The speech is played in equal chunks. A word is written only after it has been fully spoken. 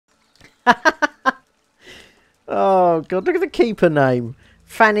Oh god, look at the keeper name.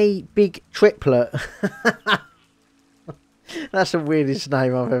 Fanny Big Triplet. That's the weirdest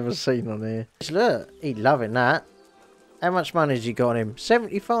name I've ever seen on here. Look, he's loving that. How much money has he got on him?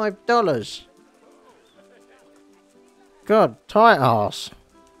 $75. God, tight ass.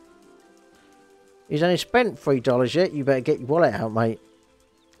 He's only spent $3 yet. You better get your wallet out, mate.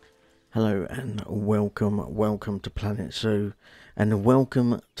 Hello and welcome to Planet Zoo. And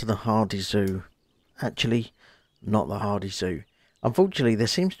welcome to the Hardy Zoo. Actually, not the Hardy Zoo. Unfortunately, there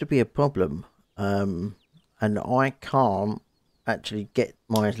seems to be a problem. And I can't actually get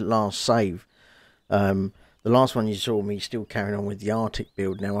my last save. The last one you saw me still carrying on with the Arctic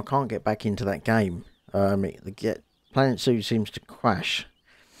build. Now, I can't get back into that game. Planet Zoo seems to crash.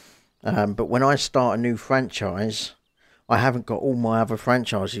 But when I start a new franchise, I haven't got all my other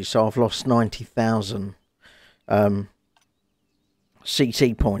franchises, so I've lost 90,000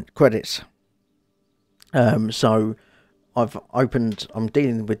 CC point credits. So I'm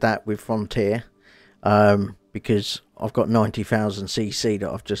dealing with that with Frontier, because I've got 90,000 CC that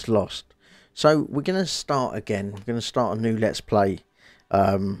I've just lost. So we're going to start again. We're going to start a new Let's Play.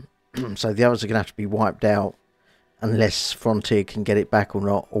 So the others are going to have to be wiped out unless Frontier can get it back or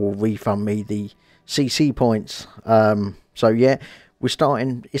not, or refund me the CC points. So yeah, we're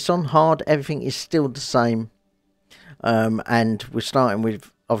starting. It's on hard. Everything is still the same. And we're starting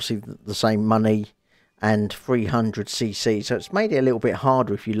with obviously the same money and 300 CC. So it's made it a little bit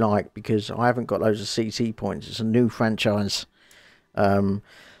harder, if you like, because I haven't got loads of CC points. It's a new franchise. And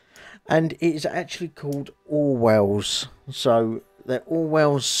it's actually called Orwell's. So the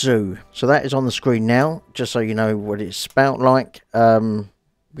Orwell's Zoo. So that is on the screen now, just so you know what it's spelt like. We're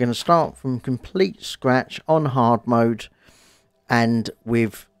going to start from complete scratch on hard mode and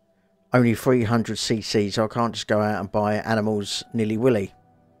with only 300 CC. So I can't just go out and buy animals nilly-willy.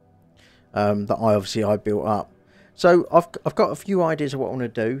 That I built up. So I've got a few ideas of what I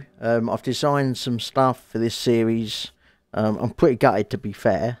want to do. I've designed some stuff for this series. I'm pretty gutted, to be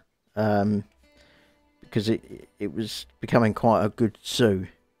fair, because it was becoming quite a good zoo.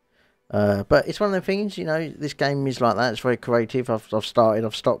 But it's one of the things, you know, this game is like that. It's very creative. I've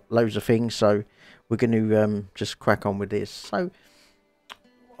stopped loads of things, so we're going to just crack on with this. So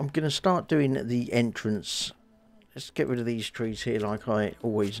I'm going to start doing the entrance. Let's get rid of these trees here like I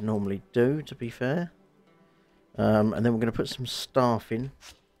always normally do, to be fair. And then we're going to put some staff in.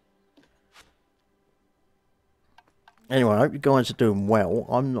 Anyway, I hope you guys are doing well.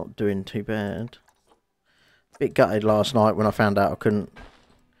 I'm not doing too bad. A bit gutted last night when I found out I couldn't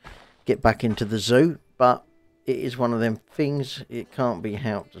get back into the zoo. But it is one of them things. It can't be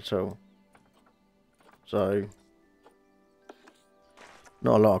helped at all. So,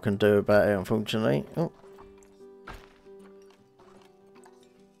 not a lot I can do about it, unfortunately. Oh.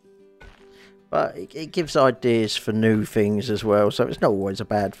 But it gives ideas for new things as well, so it's not always a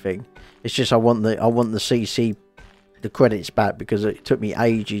bad thing. It's just I want the CC, the credits back, because it took me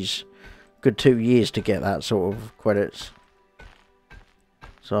ages, good 2 years to get that sort of credits.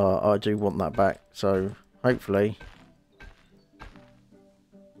 So I do want that back. So hopefully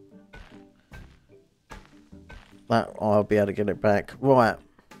that I'll be able to get it back. Right.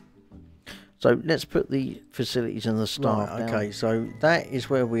 So let's put the facilities and the staff down. Okay, so that is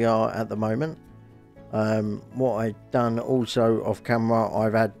where we are at the moment. What I've done also off camera,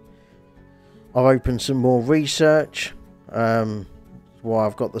 I've opened some more research. While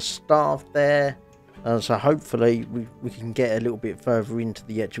I've got the staff there, so hopefully we can get a little bit further into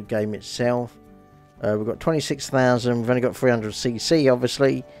the actual game itself. We've got 26,000. We've only got 300 CC,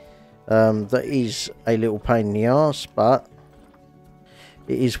 obviously. That is a little pain in the arse, but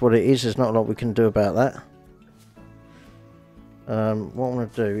it is what it is. There's not a lot we can do about that. What I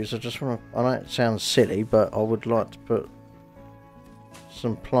want to do is I know it sounds silly, but I would like to put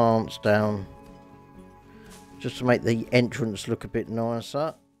some plants down just to make the entrance look a bit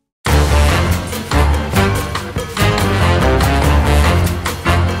nicer.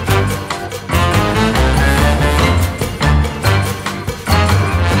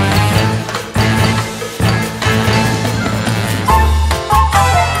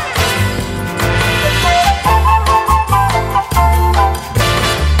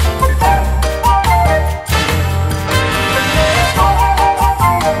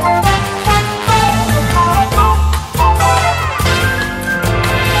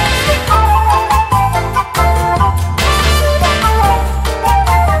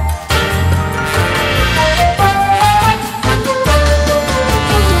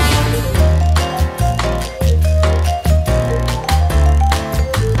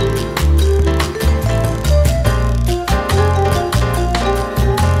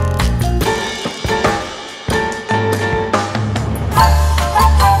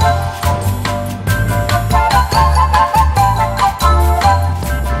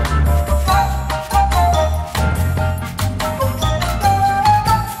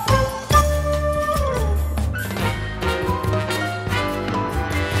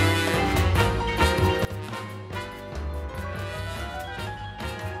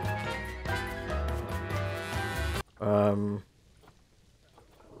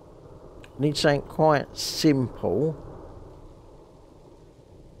 Need something quite simple.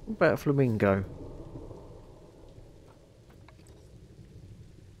 What about a flamingo?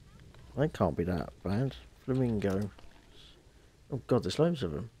 They can't be that bad. Flamingo. Oh god, there's loads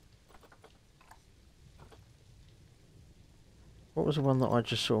of them. What was the one that I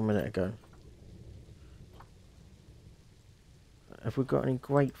just saw a minute ago? Have we got any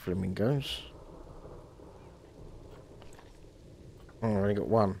great flamingos? Oh, I've only got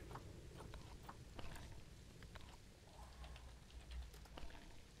one.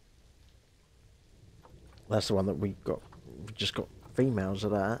 That's the one that we got. We just got females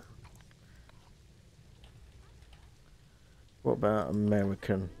of that. What about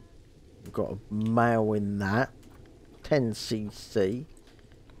American? We've got a male in that. 10cc.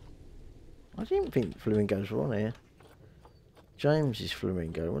 I didn't think flamingos were on here. James's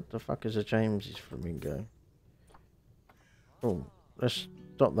flamingo. What the fuck is a James's flamingo? Oh, let's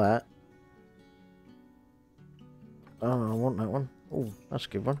stop that. Oh, I want that one. Oh, that's a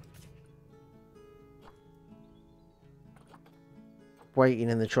good one. Waiting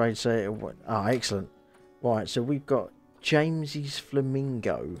in the trade center. Ah, excellent. Right, so we've got James's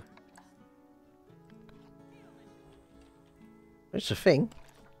flamingo. It's a thing.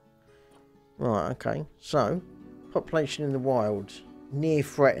 Right, okay. So, population in the wild. Near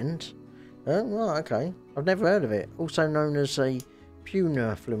threatened. Oh, right, okay. I've never heard of it. Also known as a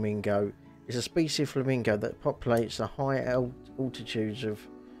puner flamingo. It's a species of flamingo that populates the high altitudes of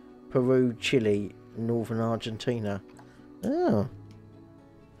Peru, Chile, and northern Argentina. Oh.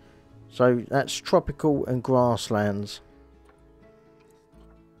 So, that's tropical and grasslands.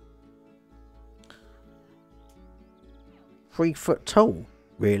 3 foot tall.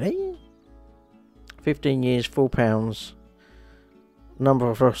 Really? 15 years, 4 pounds. Number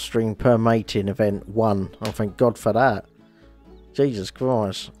of offspring per mating event, 1. Oh, thank God for that. Jesus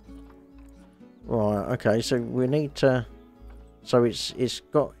Christ. Right, okay, so we need to... So it's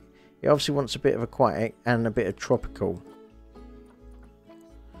got... It obviously wants a bit of aquatic and a bit of tropical.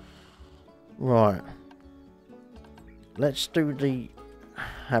 Right. Let's do the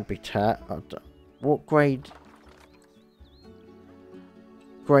habitat. What grade?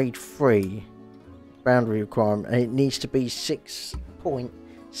 Grade 3. Boundary requirement. It needs to be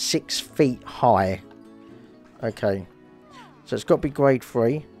 6.6 feet high. Okay. So it's got to be grade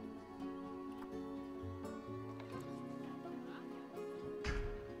 3.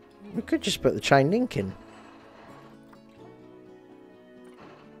 We could just put the chain link in.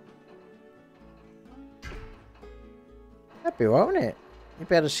 That'd be alright, wouldn't it? You'd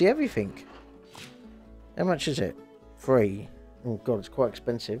be able to see everything. How much is it? 3. Oh god, it's quite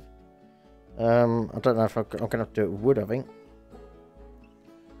expensive. I don't know if I'm going to have to do it with wood, I think.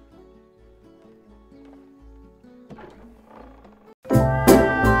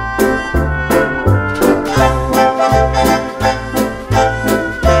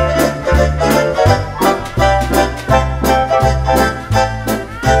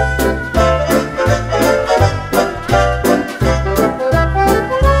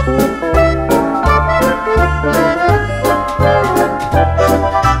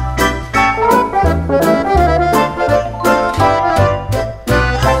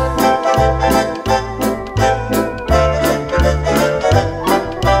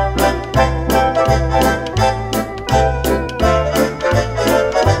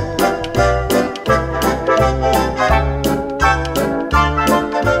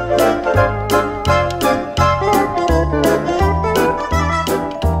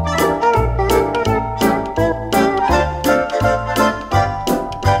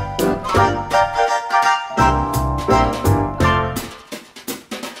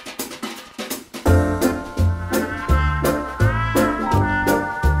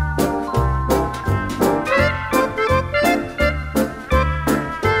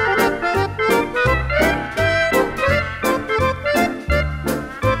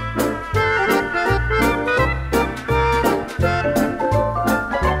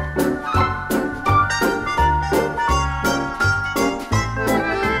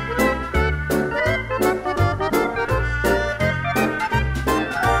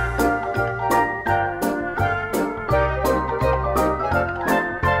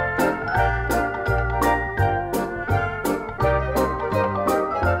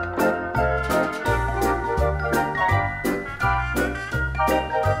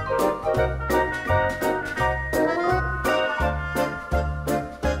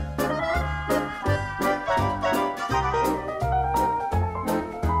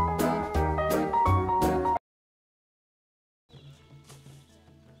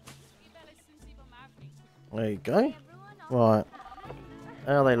 There you go. Right.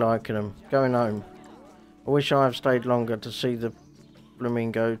 How are they liking them? Going home. I wish I have stayed longer to see the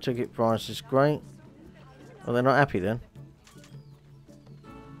Flamingo. Ticket price is great. Well, they're not happy then.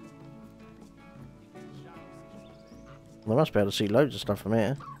 They must be able to see loads of stuff from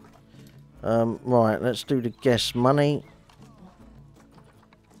here. Right, let's do the guest money.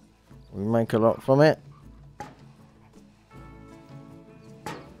 We make a lot from it.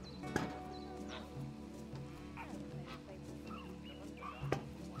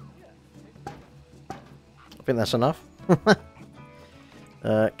 I think that's enough.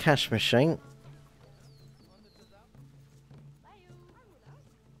 Cash machine.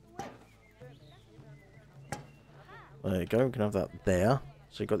 There you go, we can have that there.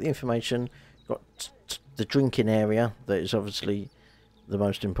 So you've got the information, got the drinking area, that is obviously the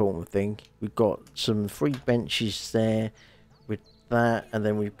most important thing. We've got some free benches there with that, and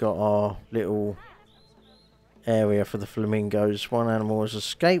then we've got our little area for the flamingos. One animal has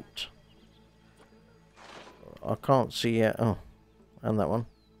escaped. I can't see yet. Oh, and that one.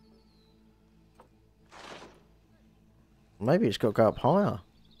 Maybe it's got to go up higher.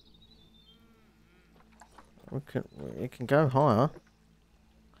 It can go higher.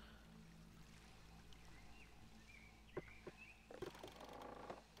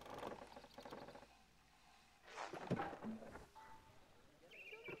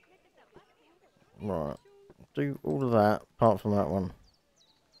 Right. Do all of that apart from that one.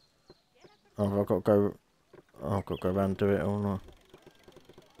 Oh, I've got to go. Oh, I've got to go around and do it all now.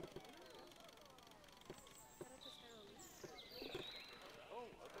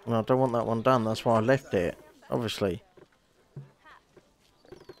 No, I don't want that one done. That's why I left it. Obviously.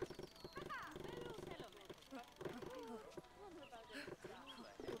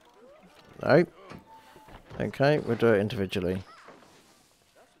 No. Okay, we'll do it individually.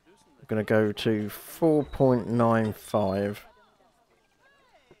 We're going to go to 4.95.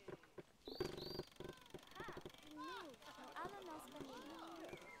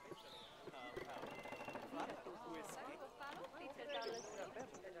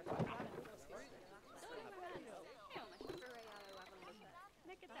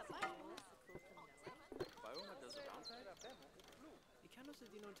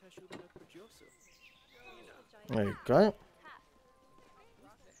 There you go.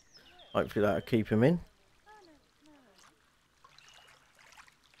 Hopefully that'll keep him in.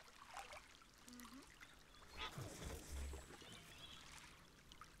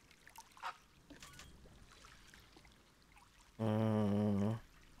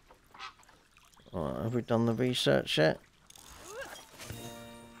 Right, have we done the research yet?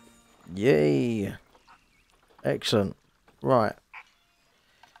 Yay! Excellent. Right.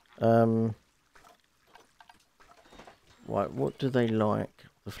 Right, what do they like,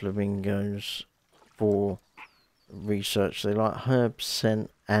 the flamingos, for research? They like herb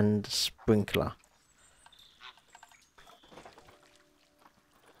scent and sprinkler.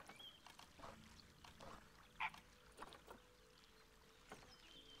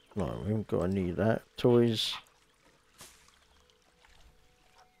 Right, we haven't got any of that. Toys.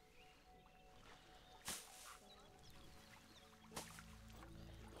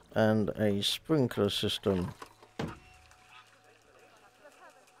 And a sprinkler system.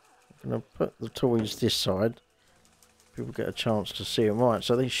 I'm going to put the toys this side. People get a chance to see them. Right,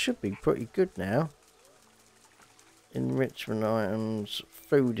 so they should be pretty good now. Enrichment items,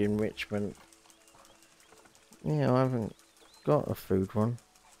 food enrichment. Yeah, I haven't got a food one.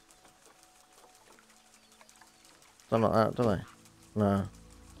 Don't like that, do they? No.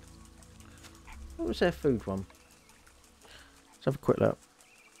 What was their food one? Let's have a quick look.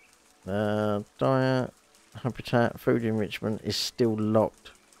 Diet, habitat, food enrichment is still locked.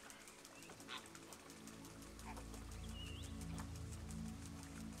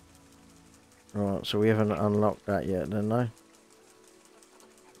 Right, so we haven't unlocked that yet then, no?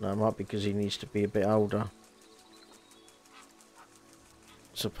 No, it might be because he needs to be a bit older.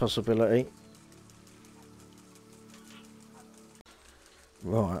 It's a possibility.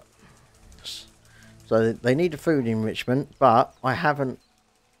 Right. So they need a food enrichment, but I haven't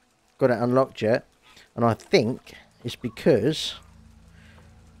got it unlocked yet. And I think it's because...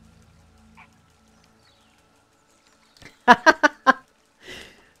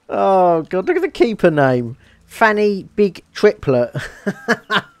 Oh, God, look at the keeper name. Fanny Big Triplet.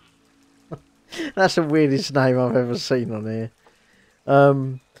 That's the weirdest name I've ever seen on here.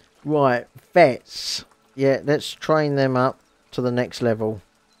 Right, vets. Yeah, let's train them up to the next level.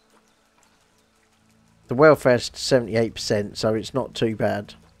 The welfare's 78%, so it's not too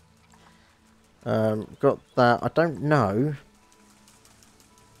bad. Got that. I don't know.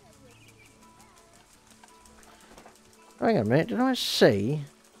 Hang on a minute, did I see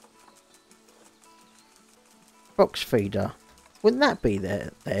box feeder? Wouldn't that be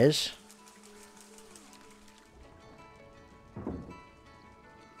theirs?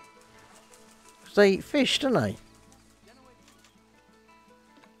 Because they eat fish, don't they?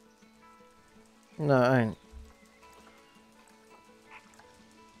 No, it ain't.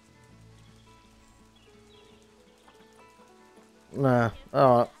 Nah,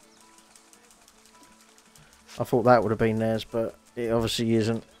 alright. I thought that would have been theirs, but it obviously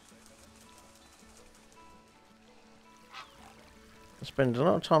isn't. I spend a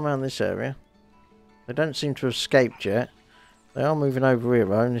lot of time around this area. They don't seem to have escaped yet. They are moving over here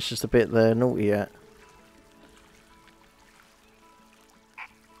though, and this is the bit they're naughty at.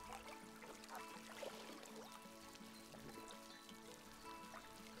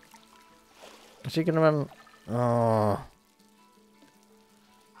 Is he going to run? Oh.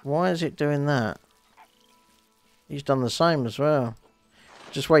 Why is it doing that? He's done the same as well.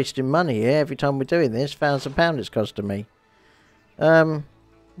 Just wasting money here every time we're doing this. £1,000 it's costing me.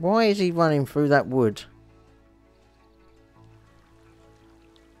 Why is he running through that wood?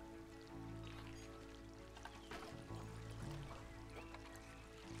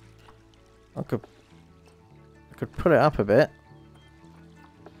 I could put it up a bit.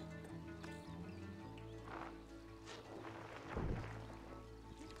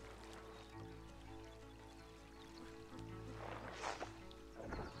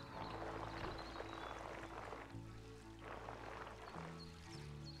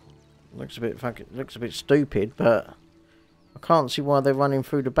 Looks a bit stupid, but I can't see why they're running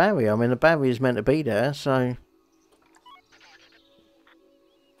through the barrier. I mean, the barrier is meant to be there, so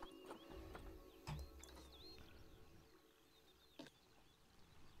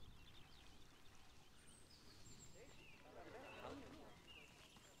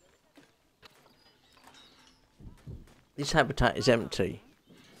this habitat is empty.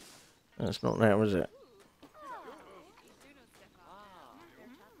 That's not there, is it?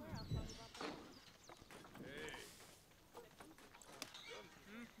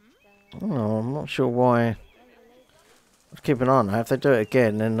 Oh, I'm not sure why. Let's keep an eye on that. If they do it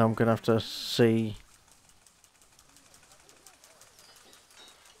again, then I'm going to have to see.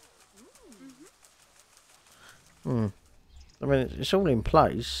 I mean, it's all in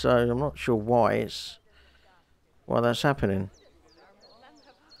place, so I'm not sure why that's happening.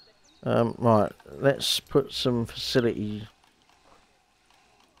 Right, let's put some facility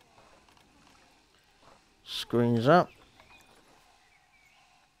screens up.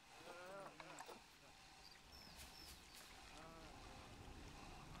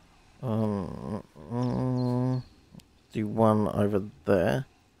 Do one over there.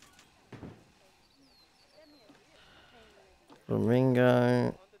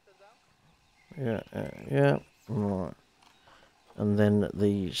 Flamingo. Yeah. Right. And then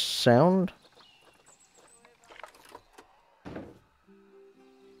the sound.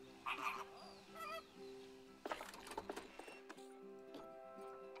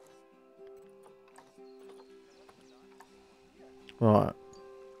 Right.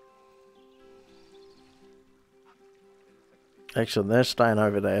 Excellent, they're staying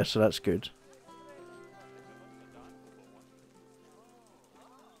over there, so that's good.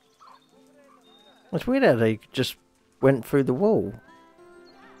 It's weird how they just went through the wall.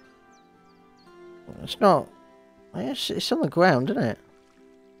 It's not... It's on the ground, isn't it?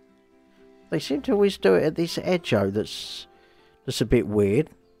 They seem to always do it at this edge, oh, that's a bit weird.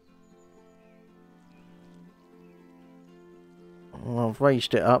 Well, I've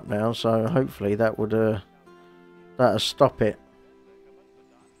raised it up now, so hopefully that would... that'll stop it.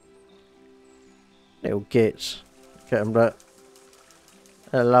 Little gits. Look at them, look.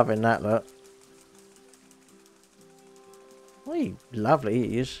 They're loving that, look. Oh, lovely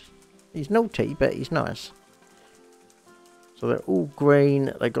he is. He's naughty, but he's nice. So they're all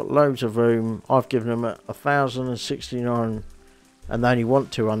green. They've got loads of room. I've given them 1,069 and they only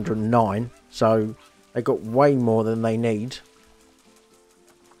want 209. So they got way more than they need.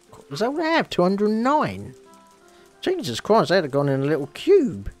 Is that what they have? 209? Jesus Christ, they'd have gone in a little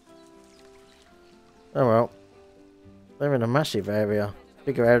cube. Oh well. They're in a massive area.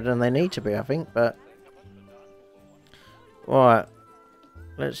 Bigger area than they need to be, I think, but... Right.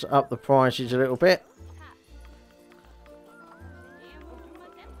 Let's up the prices a little bit.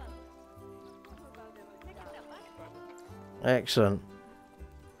 Excellent.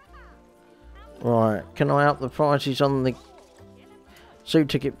 Right. Can I up the prices on the... Zoo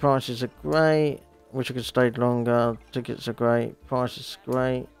ticket prices are great. Wish I could stay longer. Tickets are great. Prices are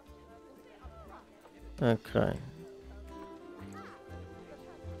great. Okay.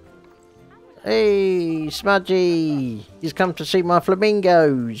 Hey, Smudgy! He's come to see my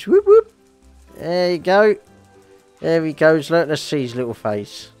flamingos. Whoop whoop! There you go. There he goes. Look, let's see his little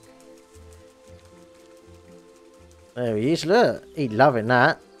face. There he is. Look, he's loving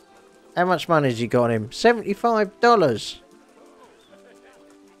that. How much money has he got on him? $75.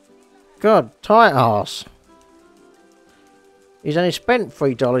 God, tight ass. He's only spent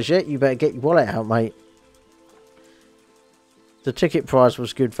 $3 yet. You better get your wallet out, mate. The ticket price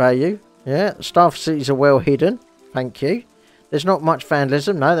was good value. Yeah, the staff facilities are well hidden. Thank you. There's not much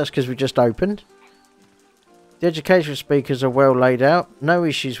vandalism. No, that's because we just opened. The educational speakers are well laid out. No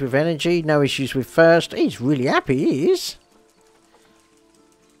issues with energy. No issues with thirst. He's really happy, he is.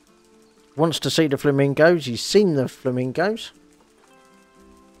 Wants to see the flamingos. He's seen the flamingos.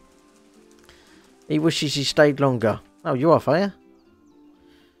 He wishes he stayed longer. Oh, you off, are you?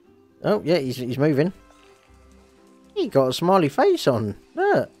 Oh, yeah, he's moving. He got a smiley face on.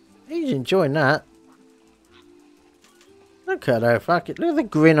 Look, he's enjoying that. Look at that, fuck it. Look at the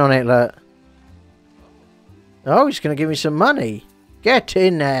grin on it, look. Oh, he's going to give me some money. Get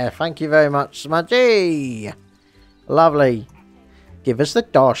in there. Thank you very much, Smudgy. Lovely. Give us the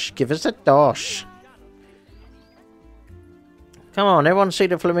dosh. Give us the dosh. Come on, everyone see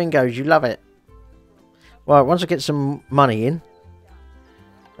the flamingos. You love it. Right, once I get some money in.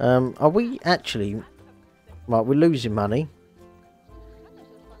 Are we actually... Right, we're losing money.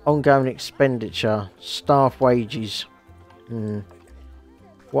 Ongoing expenditure. Staff wages.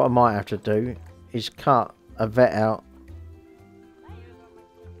 What I might have to do is cut a vet out.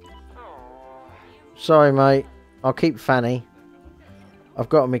 Sorry, mate. I'll keep Fanny. I've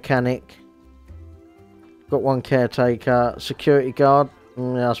got a mechanic. Got one caretaker. Security guard.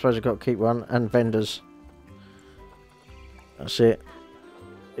 Yeah, I suppose I've got to keep one. And vendors. That's it.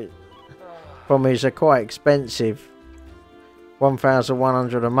 Problem is, they're quite expensive.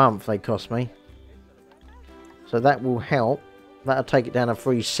 1,100 a month they cost me. So that will help. That'll take it down to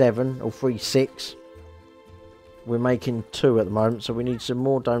 3.7 or 3.6. We're making 2 at the moment, so we need some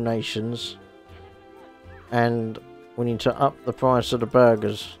more donations. And we need to up the price of the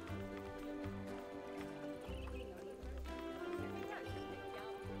burgers.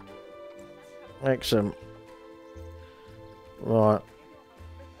 Excellent. Right.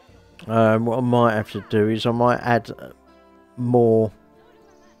 What I might have to do is I might add more.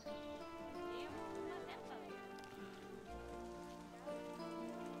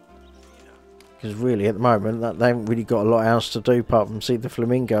 Because really at the moment they haven't really got a lot else to do apart from see the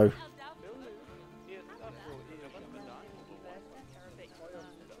flamingo.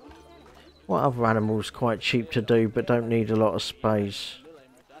 What other animals quite cheap to do but don't need a lot of space?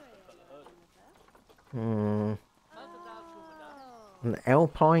 An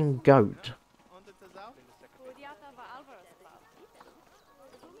alpine goat.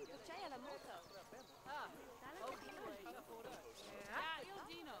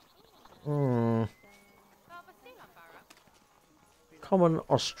 Common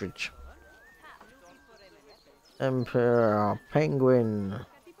ostrich. Emperor penguin.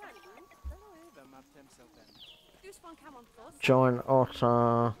 Giant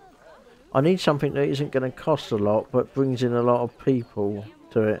otter. I need something that isn't going to cost a lot but brings in a lot of people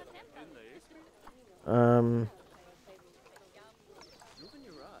to it. Low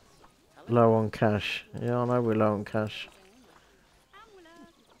on cash. Yeah, I know we're low on cash.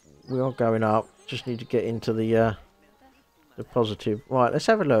 We are going up. Just need to get into the positive. Right, let's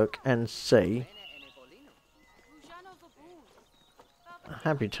have a look and see.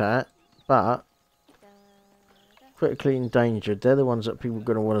 Habitat, but critically endangered. They're the ones that people are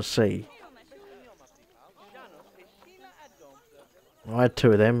going to want to see. I had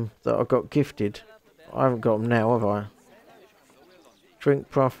 2 of them that I got gifted. I haven't got them now, have I?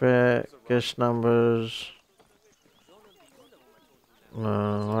 Drink profit, guest numbers.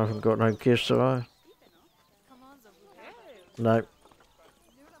 No, I haven't got no gifts, have I? No.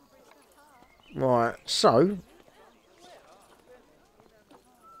 Right, so.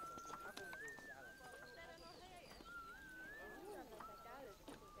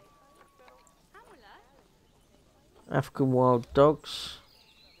 African wild dogs.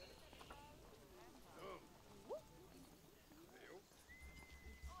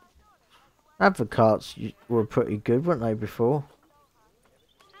 Advocates were pretty good, weren't they, before?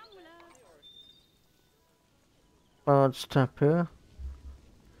 Bard's tapir.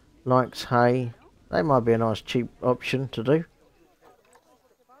 Likes hay. They might be a nice cheap option to do.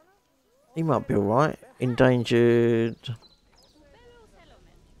 He might be alright. Endangered.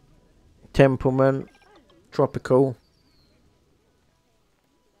 Templement. Tropical.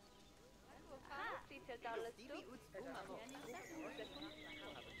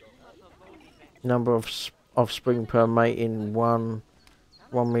 Number of offspring per mating, 1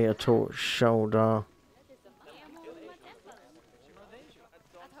 meter tall shoulder.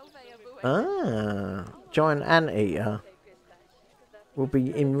 Ah, giant anteater will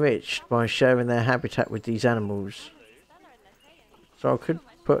be enriched by sharing their habitat with these animals. So I could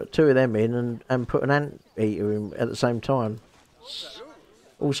put 2 of them in and put an anteater in at the same time.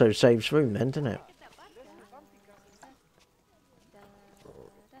 Also saves room then, doesn't it?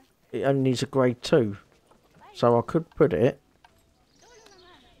 It only needs a grade 2. So I could put it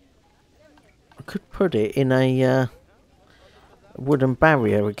in a wooden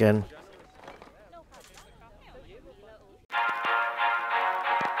barrier again.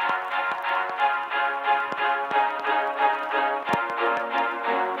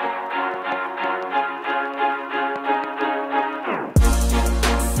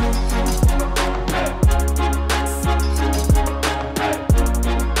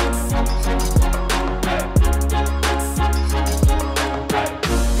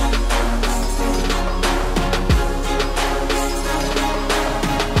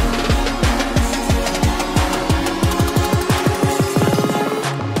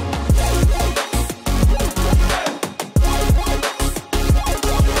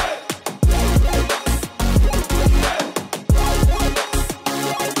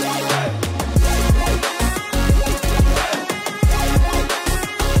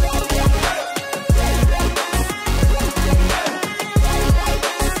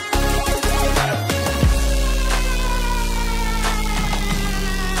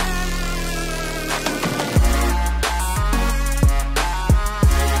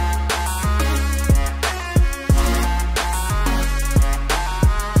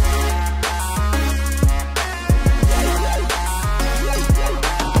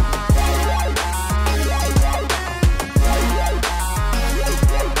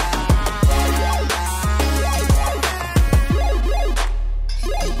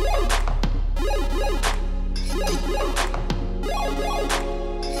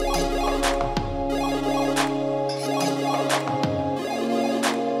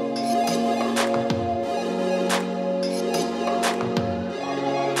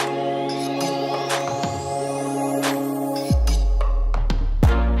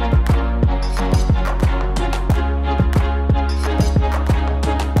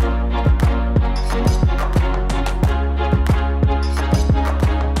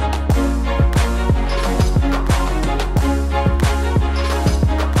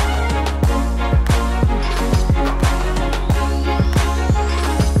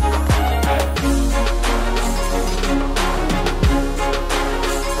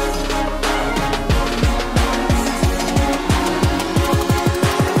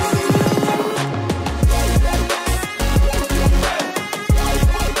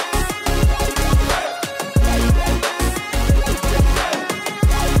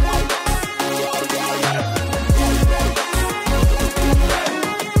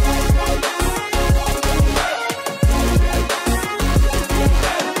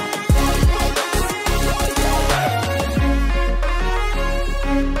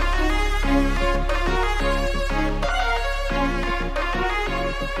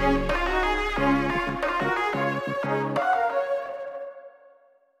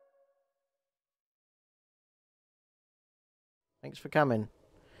 Thanks for coming,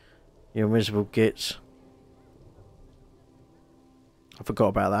 you miserable gits. I forgot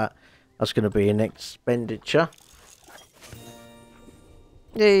about that. That's going to be an expenditure.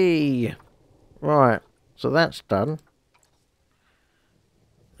 Yay! Right, so that's done.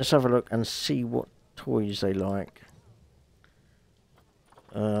 Let's have a look and see what toys they like.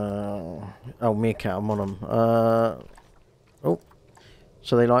 Oh, Meerkat, I'm on them. Oh,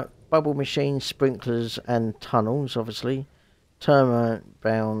 so they like bubble machines, sprinklers and tunnels, obviously. Termite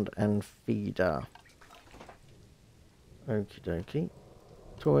bound and feeder. Okie dokie.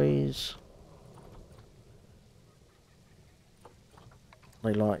 Toys.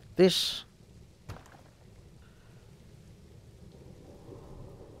 They like this.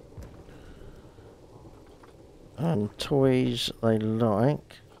 And toys they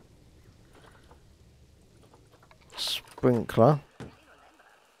like sprinkler.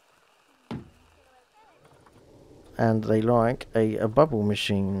 And they like a bubble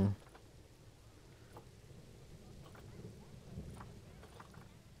machine.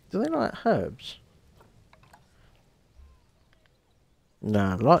 Do they like herbs?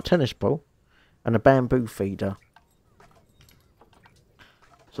 No, they like tennis ball and a bamboo feeder.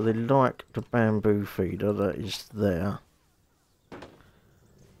 So they like the bamboo feeder that is there.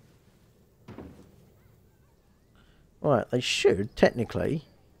 Right, they should technically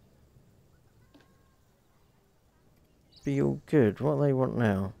be all good. What do they want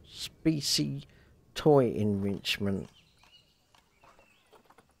now? Species toy enrichment.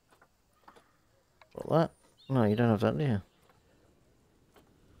 What that? No, you don't have that, do you?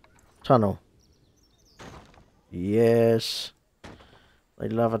 Tunnel. Yes. They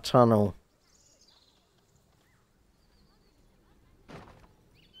love a tunnel.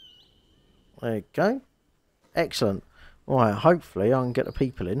 There you go. Excellent. Right, hopefully I can get the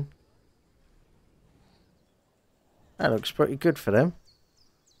people in. That looks pretty good for them.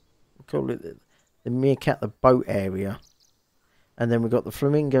 We'll call it the meerkat, the boat area. And then we've got the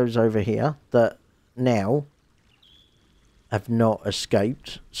flamingos over here that now have not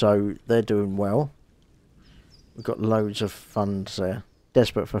escaped. So they're doing well. We've got loads of funds there.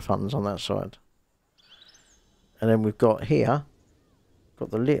 Desperate for funds on that side. And then we've got here,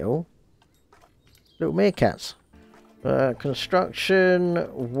 got the little meerkats. Construction,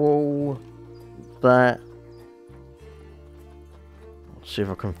 wall, that. Let's see if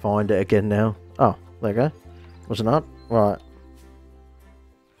I can find it again now. Oh, there you go. Wasn't hard. Right.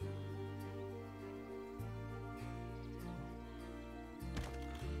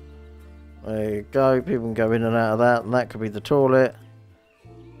 There you go. People can go in and out of that, and that could be the toilet.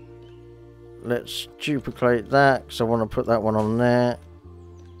 Let's duplicate that, because I want to put that one on there.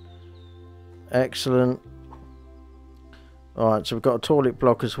 Excellent. Alright, so we've got a toilet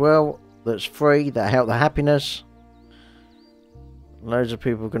block as well. That's free. That help the happiness. Loads of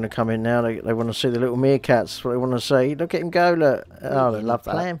people are going to come in now. They want to see the little meerkats. That's what they want to see. Look at him go, look. Oh, they love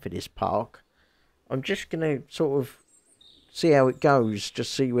that. Plan for this park. I'm just going to sort of see how it goes.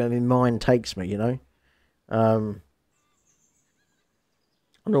 Just see where my mind takes me, you know. I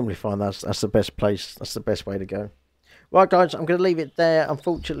normally find that's the best place. That's the best way to go. Right, guys, I'm going to leave it there.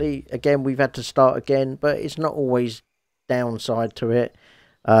 Unfortunately, again, we've had to start again, but it's not always downside to it.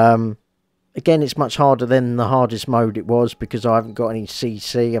 Again, it's much harder than the hardest mode it was because I haven't got any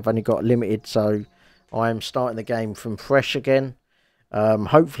CC. I've only got limited, so I am starting the game from fresh again.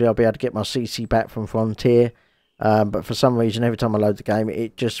 Hopefully, I'll be able to get my CC back from Frontier. But for some reason, every time I load the game,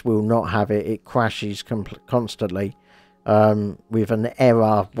 it just will not have it. It crashes constantly with an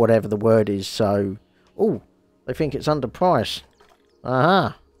error, whatever the word is. So, oh, they think it's underpriced.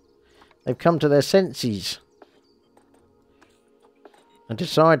 Aha. They've come to their senses and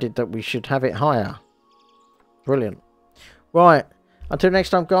decided that we should have it higher. Brilliant. Right. Until next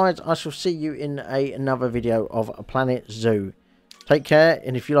time, guys, I shall see you in another video of Planet Zoo. Take care,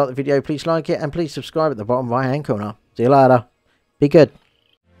 and if you like the video, please like it, and please subscribe at the bottom right-hand corner. See you later. Be good.